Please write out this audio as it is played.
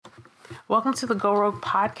Welcome to the Go Rogue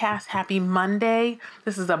podcast. Happy Monday.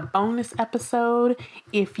 This is a bonus episode.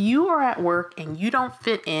 If you are at work and you don't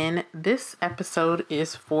fit in, this episode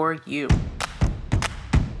is for you.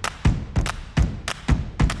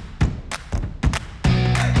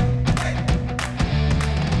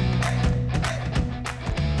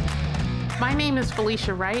 My name is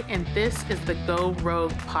Felicia Wright, and this is the Go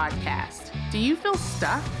Rogue podcast. Do you feel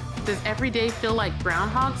stuck? Does every day feel like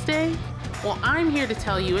Groundhog's Day? Well, I'm here to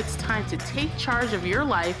tell you it's time to take charge of your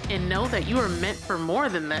life and know that you are meant for more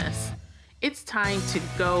than this. It's time to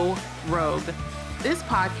go rogue. This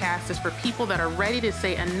podcast is for people that are ready to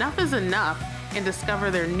say enough is enough and discover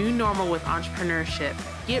their new normal with entrepreneurship.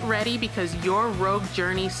 Get ready because your rogue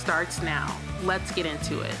journey starts now. Let's get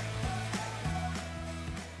into it.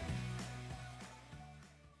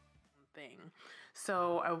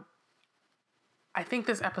 So I think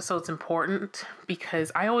this episode's important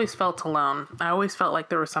because I always felt alone. I always felt like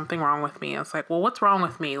there was something wrong with me. I was like, well, what's wrong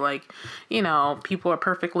with me? Like, people are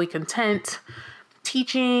perfectly content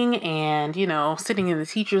teaching and, sitting in the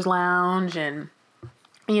teacher's lounge and,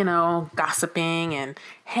 gossiping and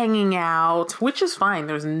hanging out, which is fine.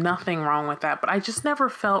 There's nothing wrong with that. But I just never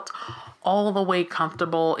felt all the way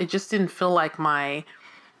comfortable. It just didn't feel like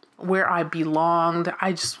where I belonged.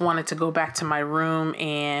 I just wanted to go back to my room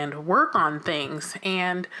and work on things.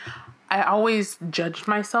 And I always judged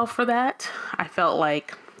myself for that. I felt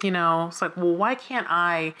like, it's like, well, why can't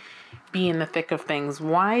I be in the thick of things?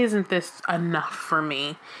 Why isn't this enough for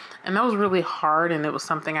me? And that was really hard. And it was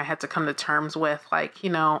something I had to come to terms with. Like,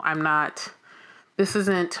 this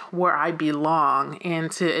isn't where I belong.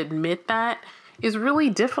 And to admit that is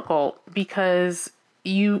really difficult because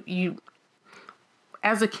you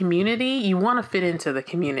as a community, you want to fit into the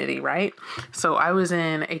community, right? So I was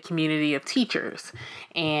in a community of teachers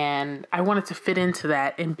and I wanted to fit into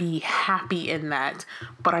that and be happy in that,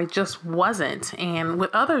 but I just wasn't. And with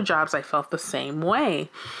other jobs, I felt the same way.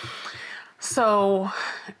 So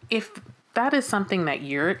if that is something that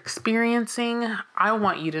you're experiencing, I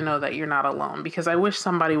want you to know that you're not alone, because I wish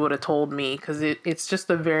somebody would have told me, because it's just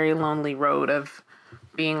a very lonely road of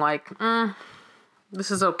being like, this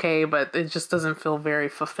is okay, but it just doesn't feel very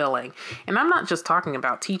fulfilling. And I'm not just talking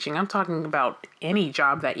about teaching. I'm talking about any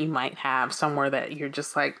job that you might have somewhere that you're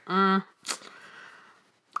just like, why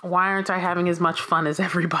aren't I having as much fun as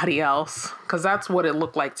everybody else? Because that's what it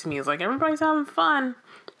looked like to me. It's like, everybody's having fun.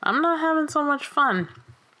 I'm not having so much fun.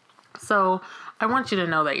 So I want you to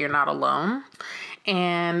know that you're not alone.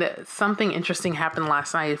 And something interesting happened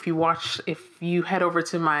last night. If you head over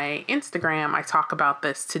to my Instagram, I talk about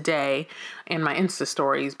this today in my Insta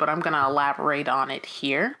stories, but I'm going to elaborate on it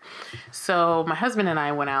here. So my husband and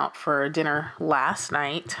I went out for dinner last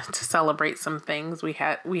night to celebrate some things. We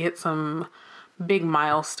hit some big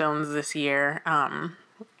milestones this year.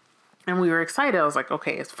 And we were excited. I was like,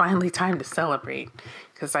 okay, it's finally time to celebrate,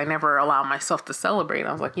 because I never allow myself to celebrate.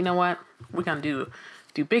 I was like, you know what? We're going to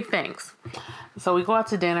do big things. So we go out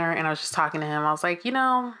to dinner and I was just talking to him. I was like,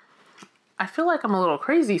 I feel like I'm a little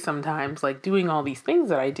crazy sometimes, like doing all these things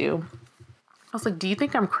that I do. I was like, do you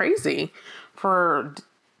think I'm crazy for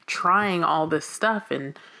trying all this stuff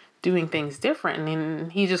and doing things different?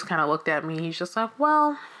 And he just kind of looked at me. He's just like,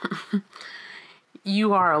 well,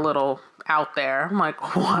 you are a little out there. I'm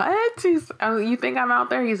like, what? You think I'm out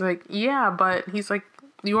there? He's like, yeah, but he's like,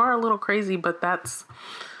 you are a little crazy, but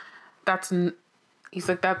he's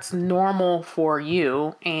like, that's normal for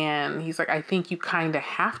you. And he's like, I think you kind of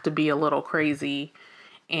have to be a little crazy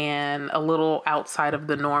and a little outside of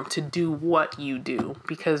the norm to do what you do,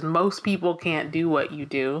 because most people can't do what you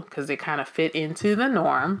do because they kind of fit into the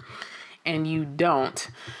norm and you don't.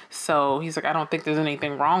 So he's like, I don't think there's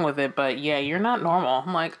anything wrong with it, but yeah, you're not normal.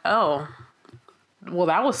 I'm like, oh, well,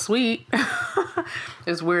 that was sweet.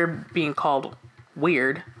 It's weird being called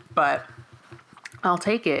weird, but I'll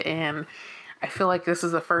take it. And I feel like this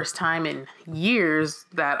is the first time in years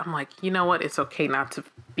that I'm like, you know what? It's okay not to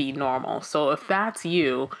be normal. So if that's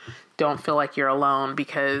you, don't feel like you're alone,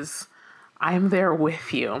 because I'm there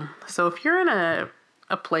with you. So if you're in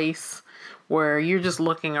a place where you're just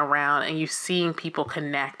looking around and you're seeing people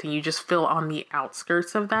connect and you just feel on the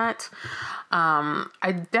outskirts of that,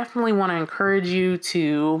 I definitely want to encourage you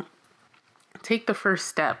to take the first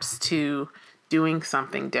steps to doing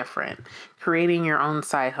something different, creating your own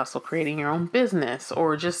side hustle, creating your own business,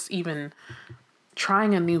 or just even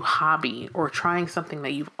trying a new hobby or trying something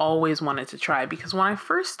that you've always wanted to try. Because when I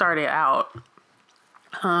first started out,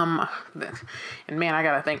 and man, I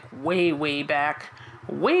gotta think way back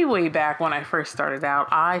when I first started out,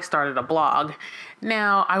 I started a blog.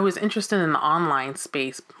 Now, I was interested in the online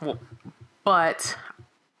space, but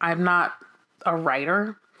I'm not a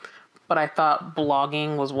writer. but I thought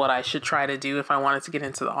blogging was what I should try to do if I wanted to get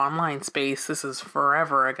into the online space. This is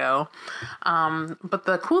forever ago. But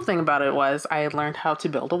the cool thing about it was I had learned how to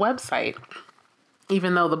build a website,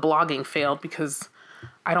 even though the blogging failed because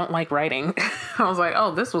I don't like writing. I was like,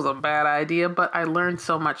 oh, this was a bad idea, but I learned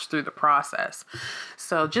so much through the process.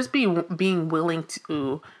 So just being willing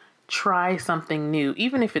to try something new,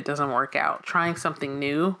 even if it doesn't work out. Trying something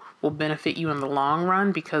new will benefit you in the long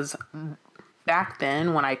run, because back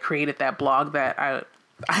then when I created that blog that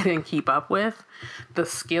I didn't keep up with, the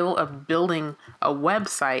skill of building a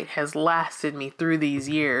website has lasted me through these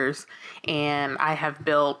years. And I have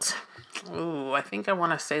built, I think I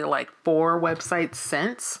want to say like 4 websites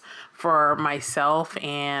since, for myself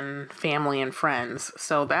and family and friends.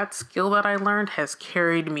 So that skill that I learned has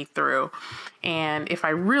carried me through. And if I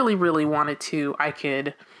really, really wanted to, I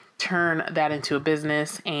could turn that into a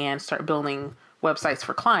business and start building websites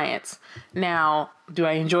for clients. Now, do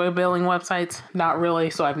I enjoy building websites? Not really.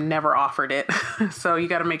 So I've never offered it. So you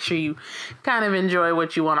got to make sure you kind of enjoy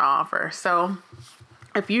what you want to offer. So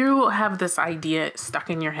if you have this idea stuck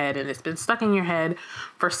in your head and it's been stuck in your head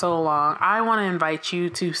for so long, I want to invite you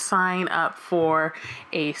to sign up for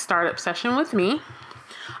a startup session with me.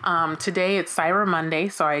 Today it's Cyber Monday,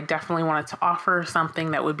 so I definitely wanted to offer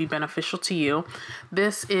something that would be beneficial to you.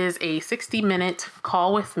 This is a 60-minute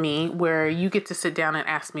call with me where you get to sit down and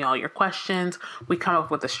ask me all your questions. We come up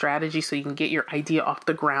with a strategy so you can get your idea off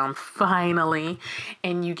the ground finally,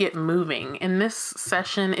 and you get moving. In this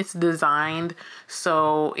session, it's designed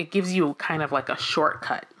so it gives you kind of like a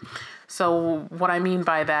shortcut. So what I mean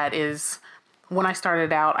by that is, when I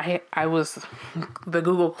started out, I was the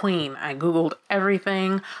Google queen. I Googled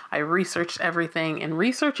everything. I researched everything. And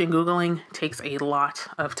research and Googling takes a lot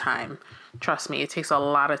of time. Trust me, it takes a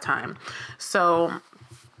lot of time. So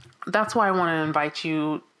that's why I want to invite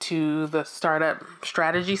you to the startup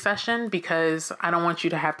strategy session, because I don't want you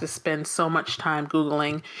to have to spend so much time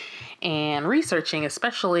Googling and researching,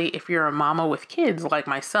 especially if you're a mama with kids like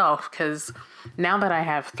myself. Because now that I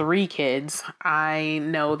have 3 kids, I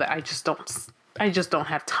know that I just don't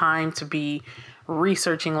have time to be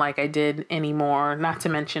researching like I did anymore. Not to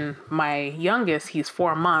mention my youngest, he's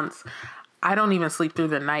 4 months. I don't even sleep through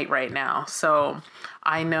the night right now. So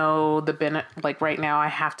I know like right now I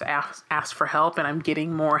have to ask for help, and I'm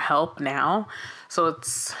getting more help now. So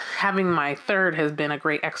it's having my 3rd has been a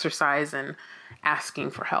great exercise in asking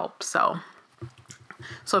for help. So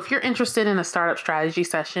if you're interested in a startup strategy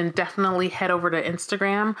session, definitely head over to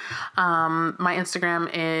Instagram. My Instagram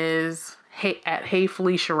is Hey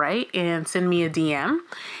Felicia Wright, and send me a DM,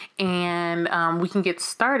 and we can get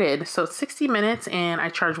started. So it's 60 minutes, and I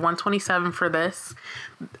charge $127 for this.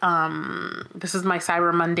 This is my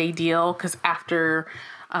Cyber Monday deal, because after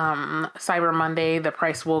Cyber Monday, the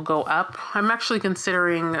price will go up. I'm actually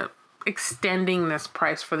considering extending this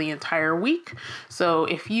price for the entire week. So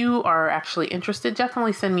if you are actually interested,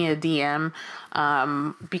 definitely send me a DM,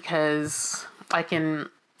 because I can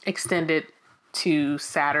extend it to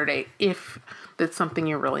Saturday if that's something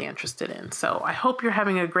you're really interested in. So I hope you're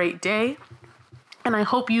having a great day, and I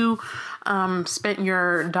hope you spent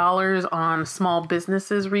your dollars on small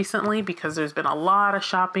businesses recently, because there's been a lot of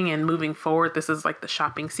shopping, and moving forward, this is like the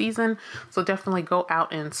shopping season. So definitely go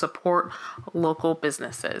out and support local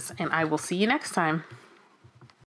businesses, and I will see you next time.